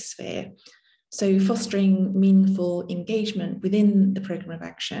working in this sphere. So fostering meaningful engagement within the programme of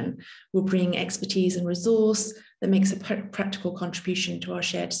action will bring expertise and resource that makes a practical contribution to our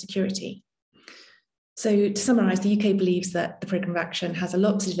shared security. So to summarise, the UK believes that the programme of action has a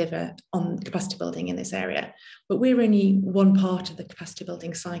lot to deliver on capacity building in this area, but we're only one part of the capacity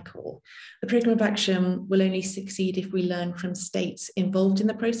building cycle. The programme of action will only succeed if we learn from states involved in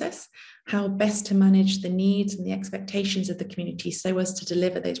the process how best to manage the needs and the expectations of the community so as to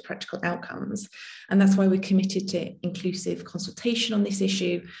deliver those practical outcomes. And that's why we're committed to inclusive consultation on this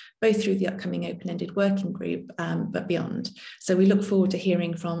issue, both through the upcoming open-ended working group, but beyond. So we look forward to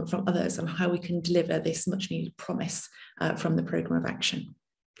hearing from others on how we can deliver this much needed promise from the programme of action.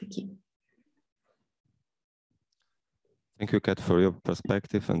 Thank you. Thank you, Kat, for your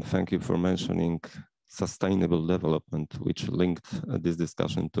perspective, and thank you for mentioning sustainable development, which linked this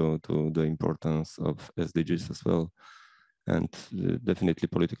discussion to the importance of SDGs as well. And definitely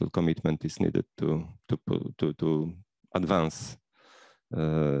political commitment is needed to advance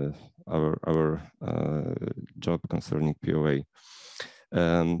our job concerning POA.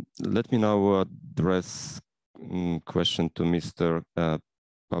 Let me now address question to Mr.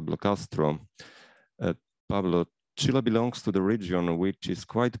 Pablo Castro. Pablo, Chile belongs to the region which is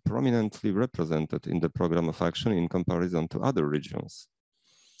quite prominently represented in the program of action in comparison to other regions.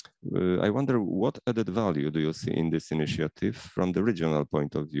 I wonder what added value do you see in this initiative from the regional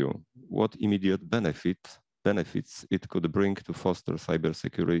point of view? What immediate benefits it could bring to foster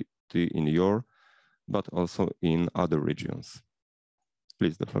cybersecurity in your, but also in other regions?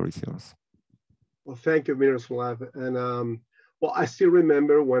 Please, the floor is yours. Well, thank you, Miroslav. And well, I still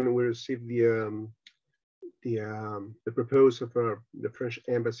remember when we received the proposal for the French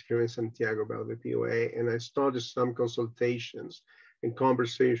embassy here in Santiago about the POA, and I started some consultations and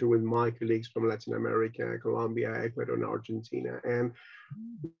conversation with my colleagues from Latin America, Colombia, Ecuador, and Argentina. And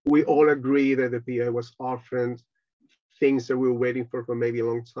we all agree that the POA was offering things that we were waiting for maybe a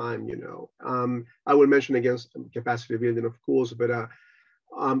long time, you know. I will mention against capacity building, of course, but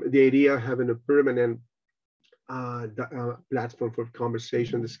the idea of having a permanent platform for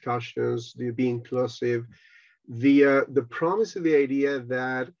conversation, discussions, be inclusive, the promise of the idea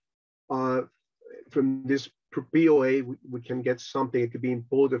that from this POA we can get something that could be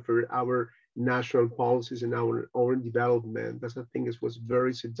important for our national policies and our own development. That's, I think, was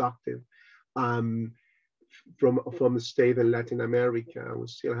very seductive from the state in Latin America. We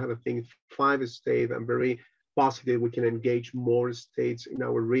still have, I think, 5 states. I'm very positive we can engage more states in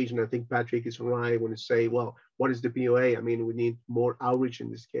our region. I think Patrick is right when you say, well, what is the POA? I mean, we need more outreach in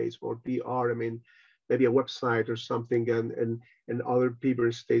this case, more PR. I mean, maybe a website or something, and other people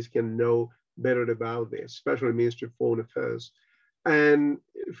in states can know better about this, especially Ministry of Foreign Affairs. And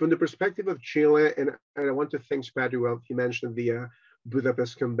from the perspective of Chile, and I want to thank Patrick, well, he mentioned the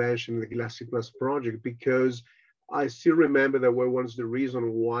Budapest Convention, the Glassy Plus project, because I still remember that was the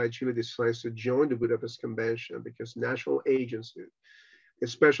reason why Chile decides to join the Budapest Convention, because national agencies,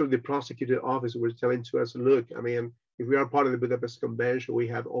 especially the prosecutor office, were telling to us, look, I mean, if we are part of the Budapest Convention, we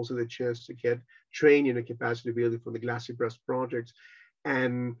have also the chance to get training and capacity building from the Glassy Plus projects,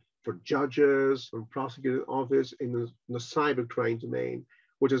 and for judges, from prosecutor office in the cybercrime domain,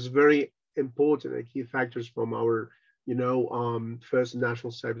 which is very important and key factors from our first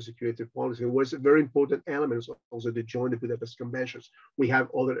national cybersecurity policy. It was a very important element also to join the Budapest Conventions. We have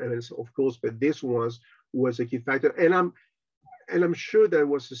other elements, of course, but this was a key factor. And I'm sure that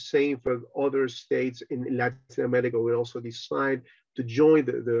was the same for other states in Latin America will also decide to join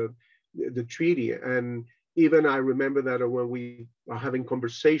the treaty. And even I remember that when we are having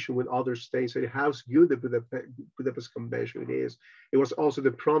conversation with other states, how good the Budapest Convention is. It was also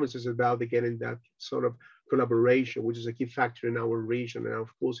the promises about getting that sort of collaboration, which is a key factor in our region and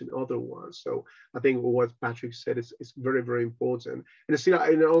of course in other ones. So I think what Patrick said is very, very important.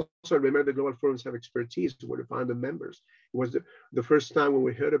 And also remember the global forums have expertise where to find the members. It was the first time when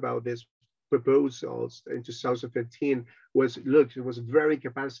we heard about this proposals in 2015 was, look, it was very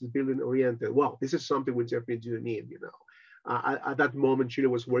capacity building oriented. Well, this is something we definitely do need, you know. At that moment, Chile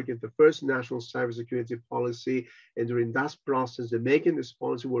was working the first national cybersecurity policy, and during that process, the making this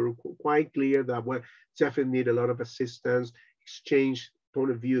policy were quite clear that we definitely need a lot of assistance, exchange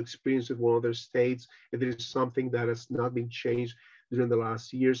point of view, experience with other states, and there is something that has not been changed during the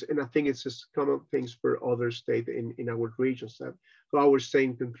last years. And I think it's just common things for other states in our regions. That, so I would say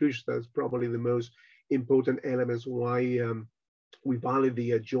in conclusion, that's probably the most important elements why we value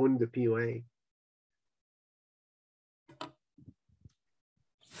the joining the POA.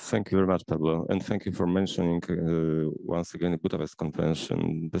 Thank you very much, Pablo. And thank you for mentioning once again the Budapest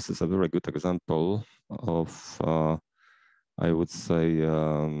Convention. This is a very good example of, I would say,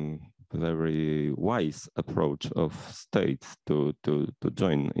 very wise approach of states to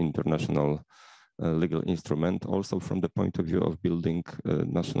join international legal instrument, also from the point of view of building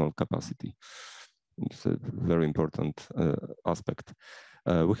national capacity. It's a very important aspect.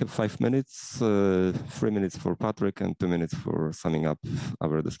 We have 5 minutes, 3 minutes for Patrick and 2 minutes for summing up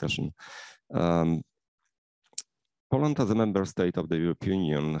our discussion. Poland, as a member state of the European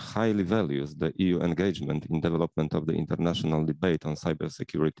Union, highly values the EU engagement in development of the international debate on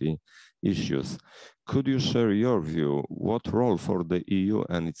cybersecurity issues. Could you share your view? What role for the EU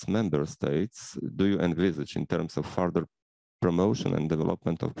and its member states do you envisage in terms of further promotion and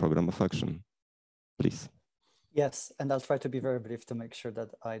development of program of action? Please. Yes, and I'll try to be very brief to make sure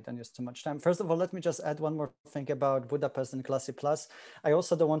that I don't use too much time. First of all, let me just add one more thing about Budapest and Classy Plus. I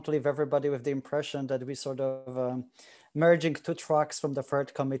also don't want to leave everybody with the impression that we sort of merging two tracks from the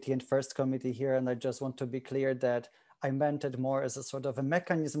third committee and first committee here. And I just want to be clear that I meant it more as a sort of a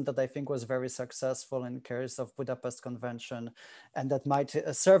mechanism that I think was very successful in case of Budapest Convention, and that might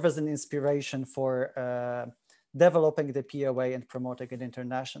serve as an inspiration for developing the POA and promoting it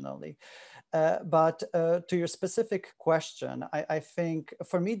internationally. But to your specific question, I think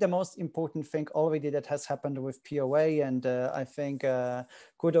for me, the most important thing already that has happened with POA, and I think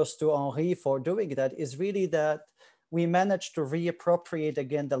kudos to Henri for doing that, is really that we managed to reappropriate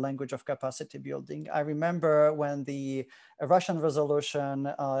again the language of capacity building. I remember when the Russian resolution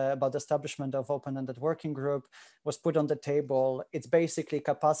about the establishment of open-ended working group was put on the table. It's basically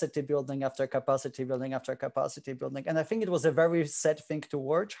capacity building after capacity building after capacity building. And I think it was a very sad thing to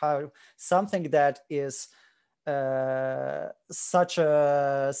watch, how something that is such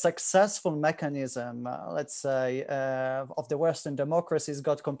a successful mechanism, let's say, of the Western democracies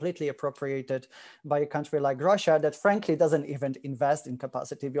got completely appropriated by a country like Russia that frankly doesn't even invest in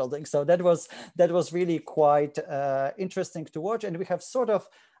capacity building. So that was really quite interesting to watch, and we have sort of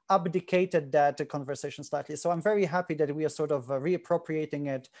abdicated that conversation slightly. So I'm very happy that we are sort of reappropriating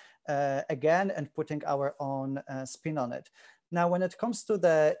it again and putting our own spin on it. Now, when it comes to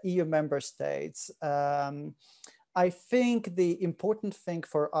the EU member states, I think the important thing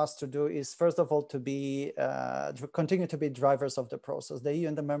for us to do is, first of all, to continue to be drivers of the process. The EU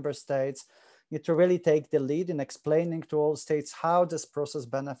and the member states need to really take the lead in explaining to all states how this process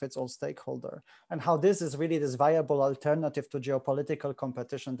benefits all stakeholders and how this is really this viable alternative to geopolitical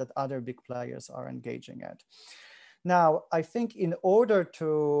competition that other big players are engaging at. Now, I think in order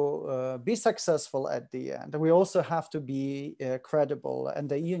to be successful at the end, we also have to be credible, and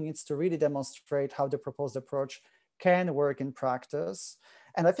the EU needs to really demonstrate how the proposed approach can work in practice.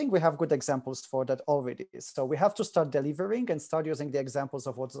 And I think we have good examples for that already. So we have to start delivering and start using the examples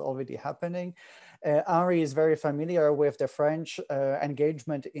of what's already happening. Henri is very familiar with the French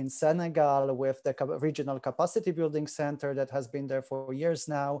engagement in Senegal with the regional capacity building center that has been there for years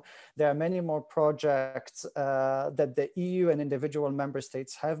now. There are many more projects that the EU and individual member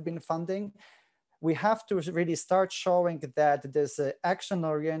states have been funding. We have to really start showing that this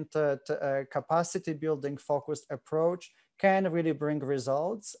action-oriented capacity building focused approach can really bring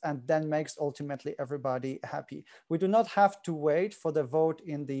results and then makes ultimately everybody happy. We do not have to wait for the vote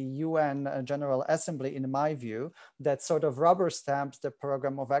in the UN General Assembly, in my view, that sort of rubber stamps the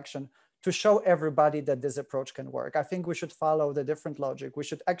program of action to show everybody that this approach can work. I think we should follow the different logic. We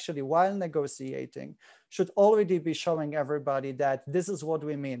should actually, while negotiating, should already be showing everybody that this is what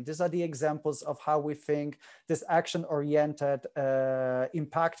we mean. These are the examples of how we think this action-oriented,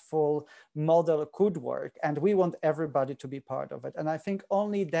 impactful model could work. And we want everybody to be part of it. And I think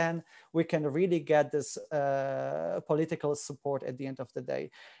only then we can really get this political support at the end of the day.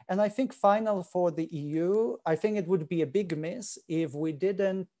 And I think final for the EU, I think it would be a big miss if we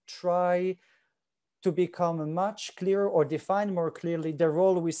didn't try to become much clearer or define more clearly the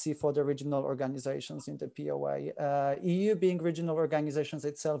role we see for the regional organizations in the POA. EU being regional organizations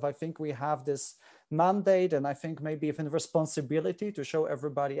itself, I think we have this mandate and I think maybe even responsibility to show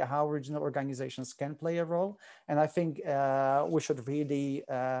everybody how regional organizations can play a role. And I think we should really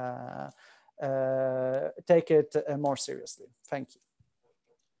take it more seriously. Thank you.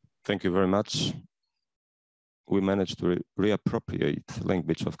 Thank you very much. We managed to reappropriate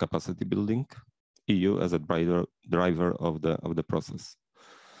language of capacity building, EU as a driver of the process.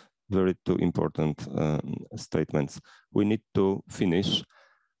 Very two important statements. We need to finish.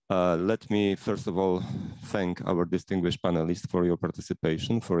 Let me first of all thank our distinguished panelists for your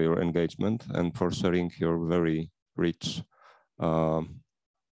participation, for your engagement, and for sharing your very rich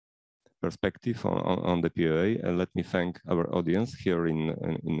perspective on the POA. And let me thank our audience here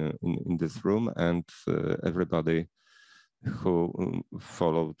in this room and everybody who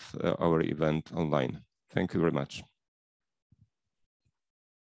followed our event online. Thank you very much.